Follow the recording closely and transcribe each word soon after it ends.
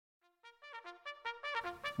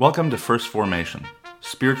Welcome to First Formation,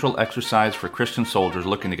 spiritual exercise for Christian soldiers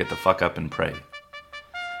looking to get the fuck up and pray.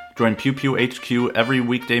 Join Pew Pew HQ every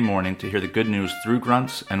weekday morning to hear the good news through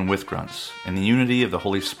grunts and with grunts, in the unity of the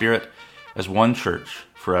Holy Spirit as one church,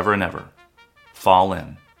 forever and ever. Fall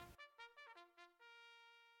in.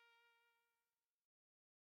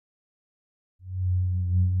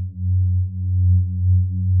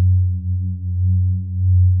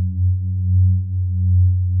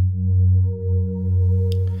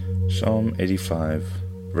 Psalm 85,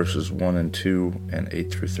 verses 1 and 2 and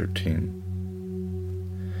 8 through 13.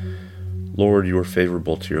 Lord, you are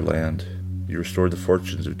favorable to your land. You restored the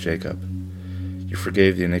fortunes of Jacob. You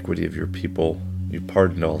forgave the iniquity of your people. You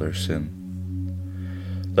pardoned all their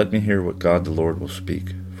sin. Let me hear what God the Lord will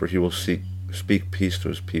speak, for he will speak peace to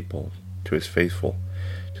his people, to his faithful,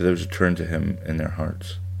 to those who turn to him in their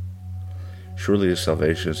hearts. Surely his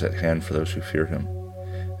salvation is at hand for those who fear him,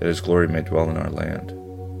 that his glory may dwell in our land.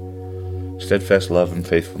 Steadfast love and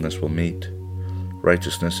faithfulness will meet.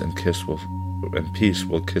 Righteousness and peace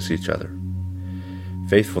will kiss each other.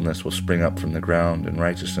 Faithfulness will spring up from the ground, and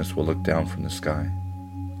righteousness will look down from the sky.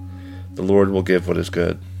 The Lord will give what is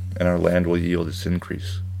good, and our land will yield its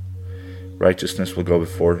increase. Righteousness will go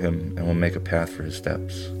before him, and will make a path for his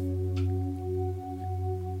steps.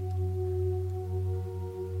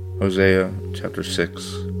 Hosea chapter 6,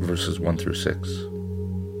 verses 1 through 6.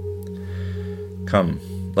 Come,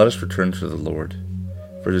 let us return to the Lord,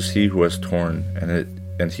 for it is he who has torn,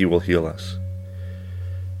 and he will heal us.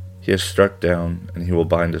 He has struck down, and he will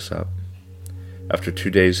bind us up. After 2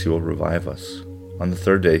 days he will revive us. On the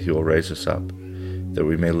third day he will raise us up, that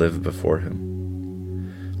we may live before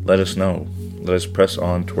him. Let us know. Let us press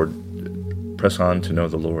on to know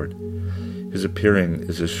the Lord. His appearing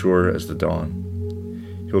is as sure as the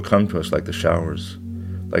dawn. He will come to us like the showers,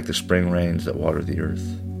 like the spring rains that water the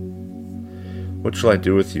earth. What shall I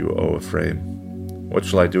do with you, O Ephraim? What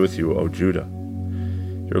shall I do with you, O Judah?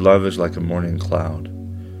 Your love is like a morning cloud,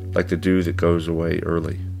 like the dew that goes away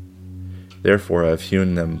early. Therefore I have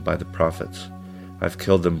hewn them by the prophets. I have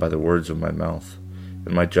killed them by the words of my mouth,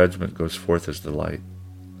 and my judgment goes forth as the light.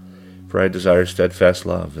 For I desire steadfast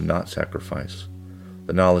love and not sacrifice,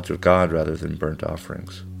 the knowledge of God rather than burnt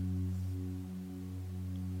offerings.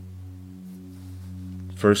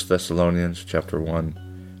 1 Thessalonians chapter 1,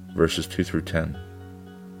 verses 2 through 10.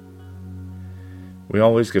 We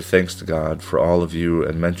always give thanks to God for all of you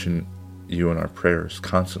and mention you in our prayers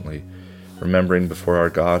constantly, remembering before our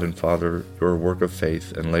God and Father your work of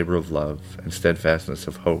faith and labor of love and steadfastness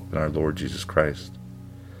of hope in our Lord Jesus Christ.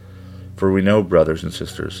 For we know, brothers and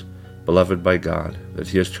sisters, beloved by God, that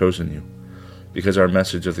he has chosen you, because our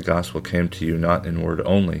message of the gospel came to you not in word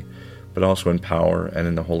only, but also in power and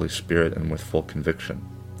in the Holy Spirit and with full conviction.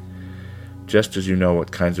 Just as you know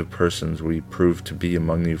what kinds of persons we proved to be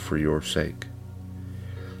among you for your sake.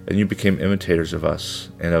 And you became imitators of us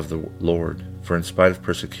and of the Lord, for in spite of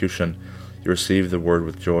persecution you received the word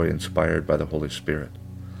with joy inspired by the Holy Spirit,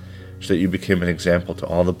 so that you became an example to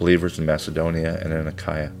all the believers in Macedonia and in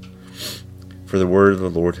Achaia. For the word of the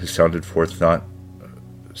Lord has sounded forth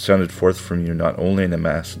from you not only in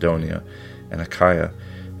Macedonia and Achaia,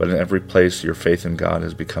 but in every place your faith in God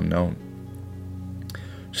has become known,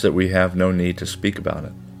 so that we have no need to speak about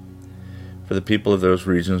it. For the people of those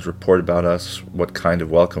regions report about us what kind of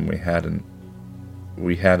welcome we had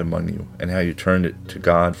among you, and how you turned it to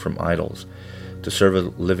God from idols, to serve a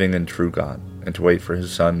living and true God, and to wait for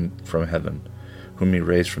his Son from heaven, whom he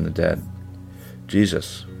raised from the dead,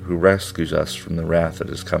 Jesus, who rescues us from the wrath that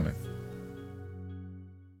is coming.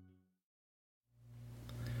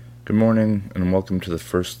 Good morning, and welcome to the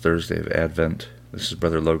first Thursday of Advent. This is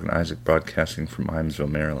Brother Logan Isaac broadcasting from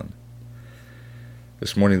Hymesville, Maryland.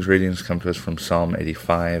 This morning's readings come to us from Psalm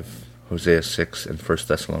 85, Hosea 6, and 1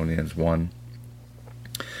 Thessalonians 1.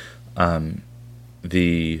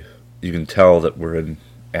 You can tell that we're in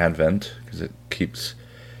Advent because it keeps...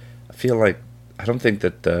 I don't think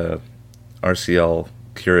that the RCL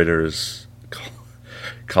curators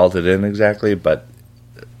called it in exactly, but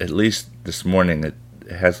at least this morning it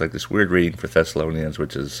has like this weird reading for Thessalonians,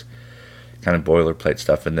 which is kind of boilerplate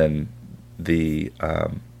stuff, and then the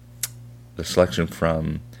selection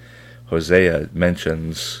from Hosea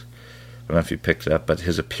mentions, I don't know if you picked it up, but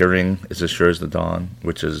his appearing is as sure as the dawn,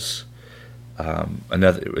 which is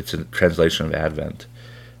it's a translation of Advent,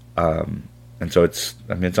 and so it's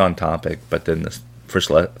on topic, but then this First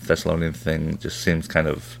Thessalonian thing just seems kind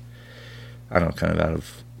of out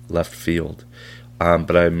of left field.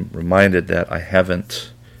 But I'm reminded that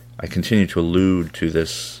I continue to allude to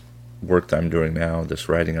this work that I'm doing now, this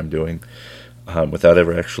writing I'm doing, without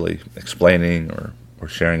ever actually explaining or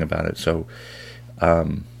sharing about it. So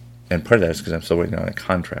and part of that is because I'm still waiting on a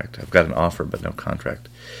contract. I've got an offer, but no contract.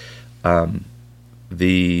 So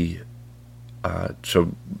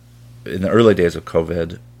in the early days of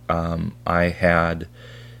COVID, I had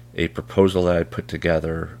a proposal that I put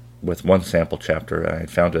together with one sample chapter, and I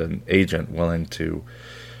found an agent willing to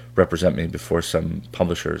represent me before some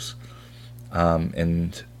publishers.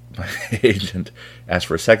 And my agent asked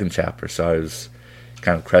for a second chapter, so I was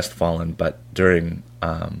kind of crestfallen. But during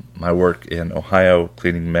my work in Ohio,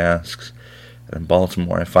 cleaning masks, and in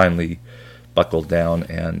Baltimore, I finally buckled down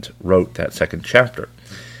and wrote that second chapter.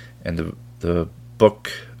 And the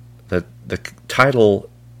book, the title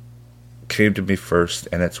came to me first,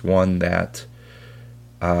 and it's one that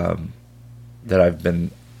I've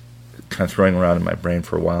been kind of throwing around in my brain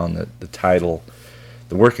for a while. And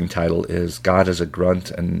the working title is "God is a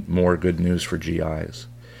Grunt and More Good News for GIs."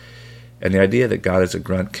 And the idea that God is a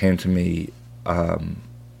grunt came to me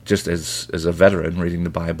just as a veteran reading the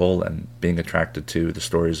Bible and being attracted to the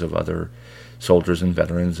stories of other soldiers and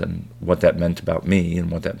veterans and what that meant about me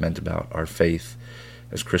and what that meant about our faith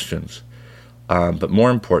as Christians. But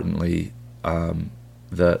more importantly,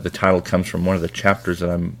 the title comes from one of the chapters that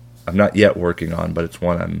I'm not yet working on, but it's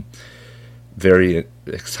one I'm very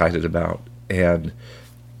excited about. And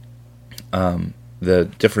the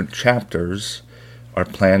different chapters are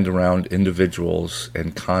planned around individuals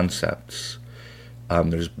and concepts.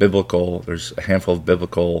 There's a handful of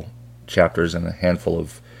biblical chapters and a handful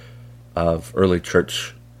of early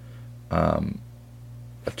church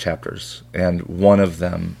chapters. And one of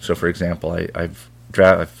them, so for example, I've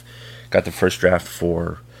got the first draft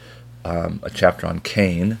for a chapter on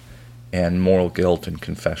Cain and moral guilt and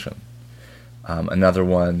confession. Another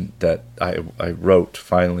one that I wrote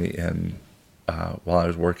finally while I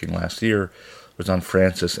was working last year was on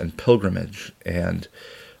Francis and pilgrimage, and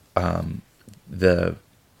the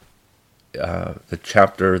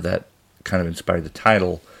chapter that kind of inspired the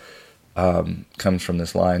title comes from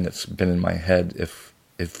this line that's been in my head: if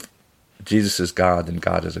Jesus is God, then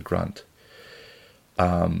God is a grunt.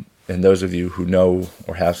 And those of you who know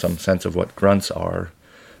or have some sense of what grunts are,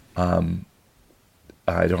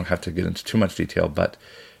 I don't have to get into too much detail, but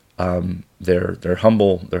they're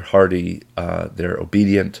humble, they're hardy, they're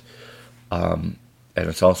obedient, and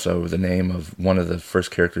it's also the name of one of the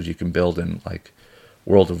first characters you can build in like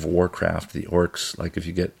World of Warcraft, the orcs. Like if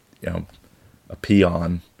you get a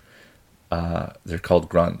peon, they're called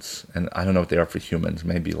grunts, and I don't know what they are for humans.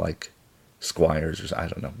 Maybe like squires, or I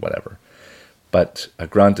don't know, whatever. But a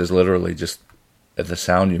grunt is literally just the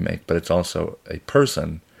sound you make, but it's also a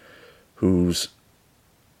person who's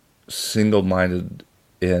single-minded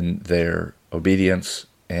in their obedience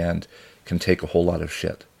and can take a whole lot of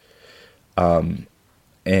shit.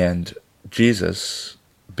 And Jesus,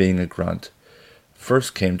 being a grunt,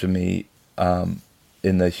 first came to me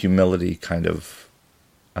in the humility kind of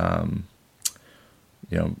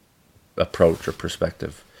approach or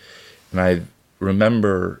perspective. And I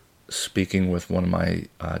remember speaking with one of my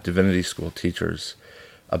divinity school teachers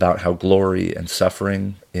about how glory and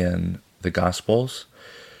suffering in the Gospels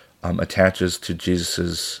attaches to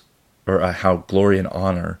Jesus's, or how glory and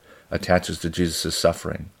honor attaches to Jesus's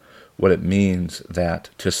suffering. What it means that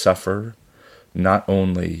to suffer, not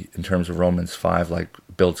only in terms of Romans 5, like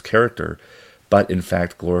builds character, but in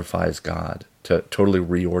fact glorifies God, to totally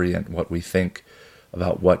reorient what we think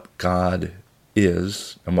about what God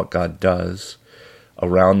is and what God does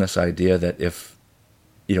around this idea that if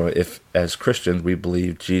as Christians we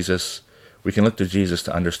believe Jesus, we can look to Jesus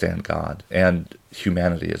to understand God and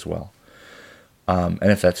humanity as well. And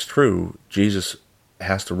if that's true, Jesus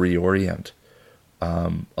has to reorient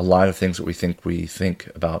a lot of things that we think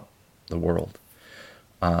about the world.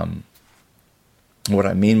 What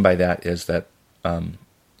I mean by that is that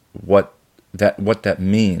what that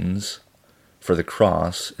means for the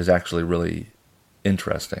cross is actually really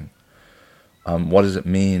interesting. What does it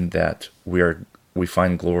mean that we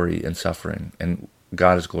find glory in suffering, and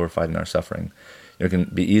God is glorified in our suffering? It can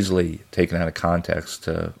be easily taken out of context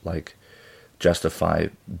to like justify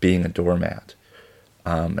being a doormat.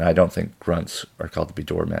 And I don't think grunts are called to be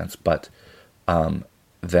doormats, but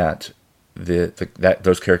that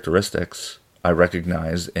those characteristics I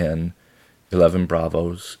recognize in 11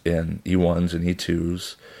 Bravos, in E1s and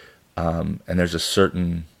E2s, and there's a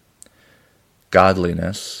certain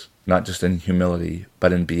godliness, not just in humility,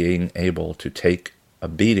 but in being able to take a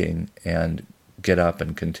beating and get up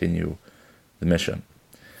and continue the mission.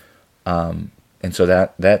 And so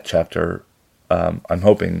that chapter, I'm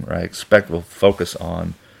hoping, or I expect, will focus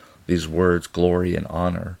on these words, glory and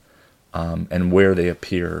honor, and where they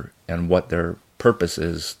appear and what their purpose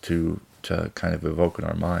is to kind of evoke in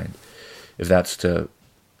our mind. If that's to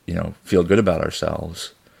feel good about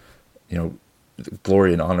ourselves, the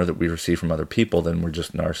glory and honor that we receive from other people, then we're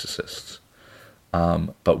just narcissists.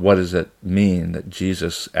 But what does it mean that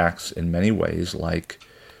Jesus acts in many ways like,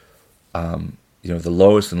 the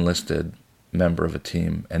lowest enlisted member of a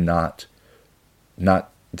team, and not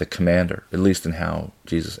the commander, at least in how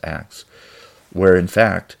Jesus acts, where in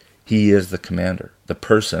fact he is the commander, the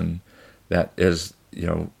person that is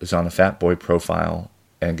on a fat boy profile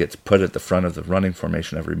and gets put at the front of the running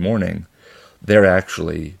formation every morning. They're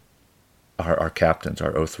actually our captains,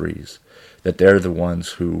 our O3s, that they're the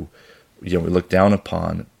ones who we look down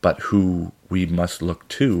upon, but who we must look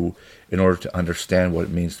to in order to understand what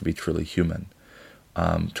it means to be truly human,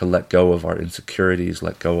 to let go of our insecurities,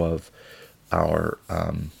 let go of our,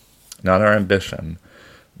 not our ambition,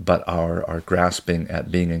 but our grasping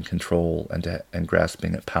at being in control and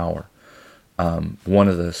grasping at power. One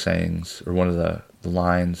of the sayings, or one of the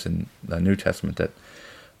lines in the New Testament that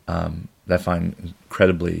I find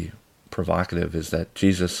incredibly provocative, is that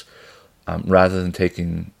Jesus, rather than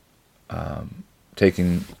taking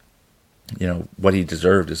what he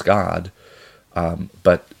deserved as God,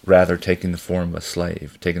 but rather taking the form of a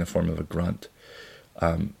slave, taking the form of a grunt.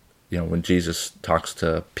 When Jesus talks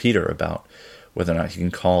to Peter about whether or not he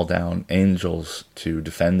can call down angels to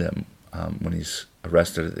defend him when he's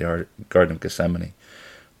arrested at the Garden of Gethsemane,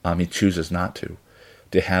 he chooses not to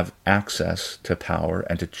have access to power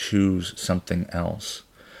and to choose something else.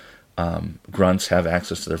 Grunts have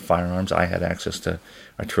access to their firearms. I had access to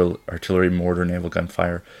artillery, mortar, naval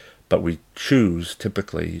gunfire, but we choose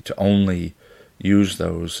typically to only use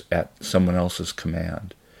those at someone else's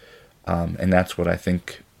command. And that's what I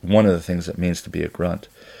think one of the things it means to be a grunt.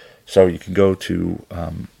 So you can go to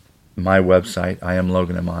my website,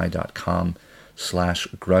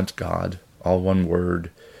 iamloganmi.com/gruntgod, all one word,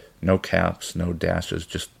 no caps, no dashes,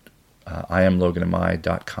 just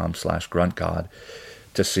iamloganmi.com/gruntgod,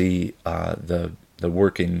 to see the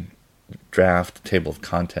working draft table of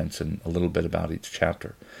contents and a little bit about each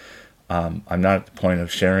chapter. I'm not at the point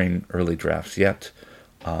of sharing early drafts yet,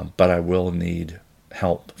 but I will need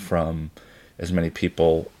help from as many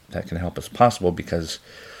people that can help as possible, because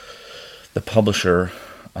the publisher,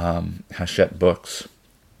 Hachette Books,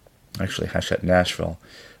 actually Hachette Nashville,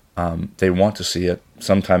 they want to see it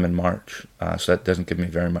sometime in March, so that doesn't give me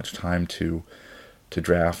very much time to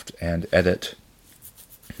draft and edit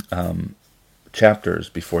chapters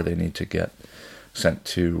before they need to get sent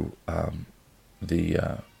to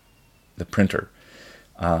the printer.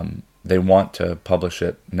 They want to publish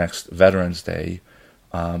it next Veterans Day,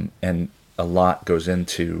 and a lot goes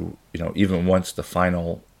into, even once the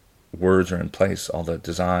final words are in place, all the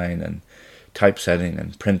design and typesetting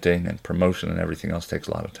and printing and promotion and everything else takes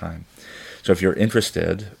a lot of time. So if you're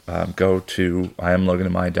interested, go to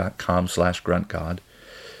iamloganmi.com/gruntgod.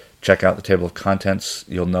 Check out the table of contents.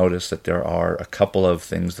 You'll notice that there are a couple of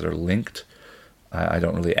things that are linked. I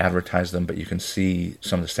don't really advertise them, but you can see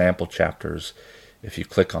some of the sample chapters if you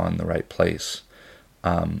click on the right place.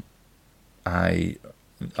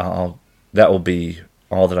 That will be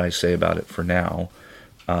all that I say about it for now.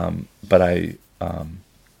 But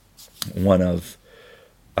one of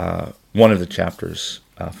the chapters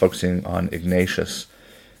focusing on Ignatius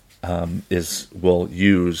will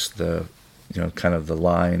use the kind of the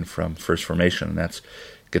line from First Formation, and that's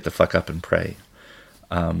 "get the fuck up and pray."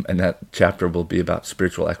 And that chapter will be about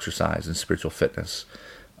spiritual exercise and spiritual fitness.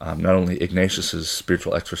 Not only Ignatius's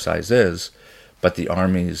spiritual exercise is, but the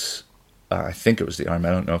Army's, I think it was the Army,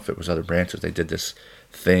 I don't know if it was other branches, they did this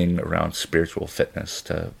thing around spiritual fitness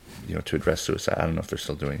to address suicide. I don't know if they're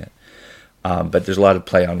still doing it. But there's a lot of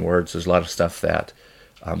play on words. There's a lot of stuff that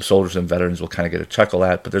soldiers and veterans will kind of get a chuckle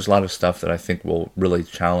at, but there's a lot of stuff that I think will really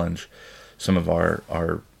challenge some of our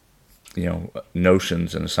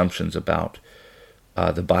notions and assumptions about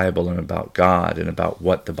the Bible and about God and about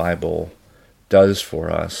what the Bible does for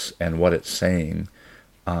us and what it's saying,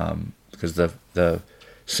 because the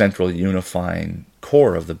central unifying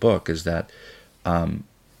core of the book is that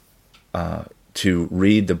to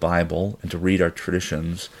read the Bible and to read our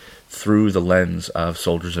traditions through the lens of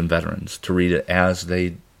soldiers and veterans, to read it as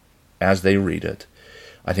they read it,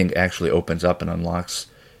 I think actually opens up and unlocks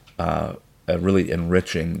a really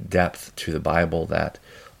enriching depth to the Bible that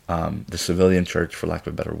the civilian church, for lack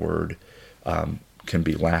of a better word, can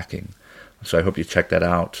be lacking. So I hope you check that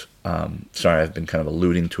out. Sorry, I've been kind of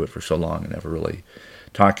alluding to it for so long and never really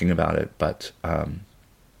talking about it, but I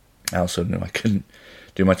also knew I couldn't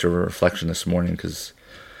do much of a reflection this morning because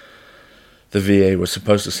the VA was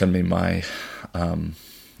supposed to send me my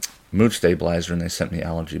mood stabilizer, and they sent me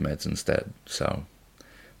allergy meds instead. So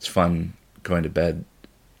it's fun going to bed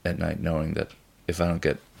at night knowing that if I don't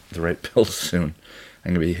get the right pills soon.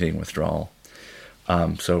 I'm going to be hitting withdrawal.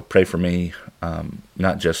 So pray for me,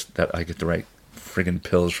 not just that I get the right friggin'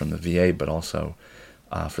 pills from the VA, but also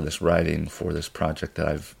for this writing, for this project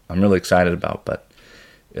that I'm really excited about, but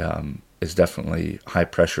is definitely high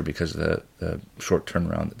pressure because of the short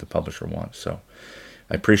turnaround that the publisher wants. So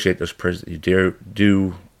I appreciate those prayers that you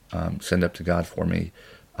do send up to God for me.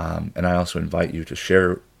 And I also invite you to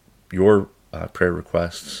share your prayer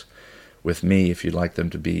requests with me if you'd like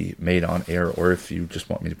them to be made on air, or if you just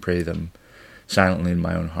want me to pray them silently in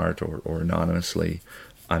my own heart or anonymously.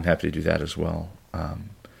 I'm happy to do that as well.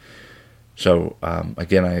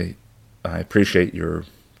 Again, I appreciate your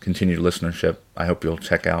continued listenership. I hope you'll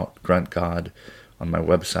check out Grunt God on my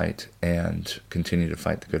website and continue to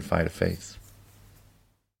fight the good fight of faith.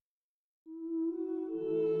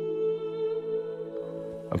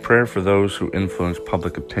 A prayer for those who influence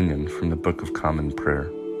public opinion from the Book of Common Prayer.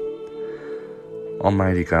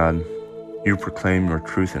 Almighty God, you proclaim your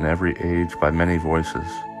truth in every age by many voices.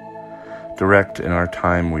 Direct in our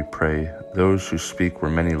time, we pray, those who speak where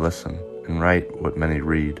many listen and write what many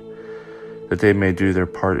read, that they may do their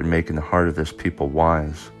part in making the heart of this people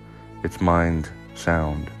wise, its mind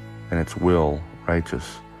sound, and its will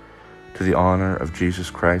righteous, to the honor of Jesus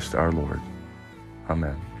Christ our Lord.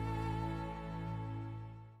 Amen.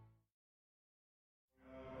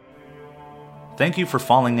 Thank you for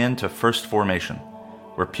falling in to First Formation,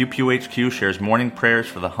 where Pew Pew HQ shares morning prayers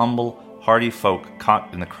for the humble, hardy folk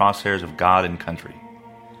caught in the crosshairs of God and country.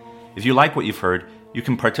 If you like what you've heard, you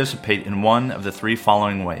can participate in one of the three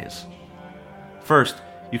following ways. First,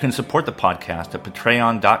 you can support the podcast at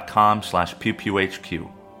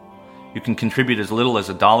patreon.com/pewpewhq. You can contribute as little as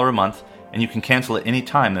 $1 a month, and you can cancel at any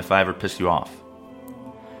time if I ever piss you off.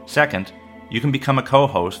 Second, you can become a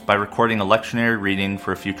co-host by recording a lectionary reading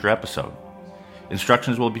for a future episode.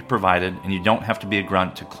 Instructions will be provided, and you don't have to be a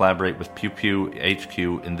grunt to collaborate with Pew Pew HQ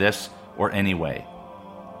in this or any way.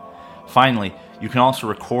 Finally, you can also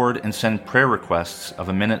record and send prayer requests of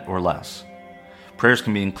a minute or less. Prayers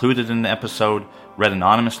can be included in the episode, read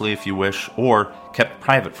anonymously if you wish, or kept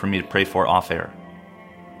private for me to pray for off-air.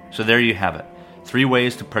 So there you have it, 3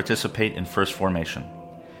 ways to participate in First Formation.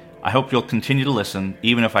 I hope you'll continue to listen,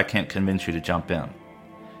 even if I can't convince you to jump in.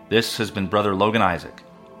 This has been Brother Logan Isaac,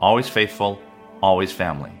 always faithful, always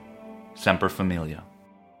family. Semper Familia.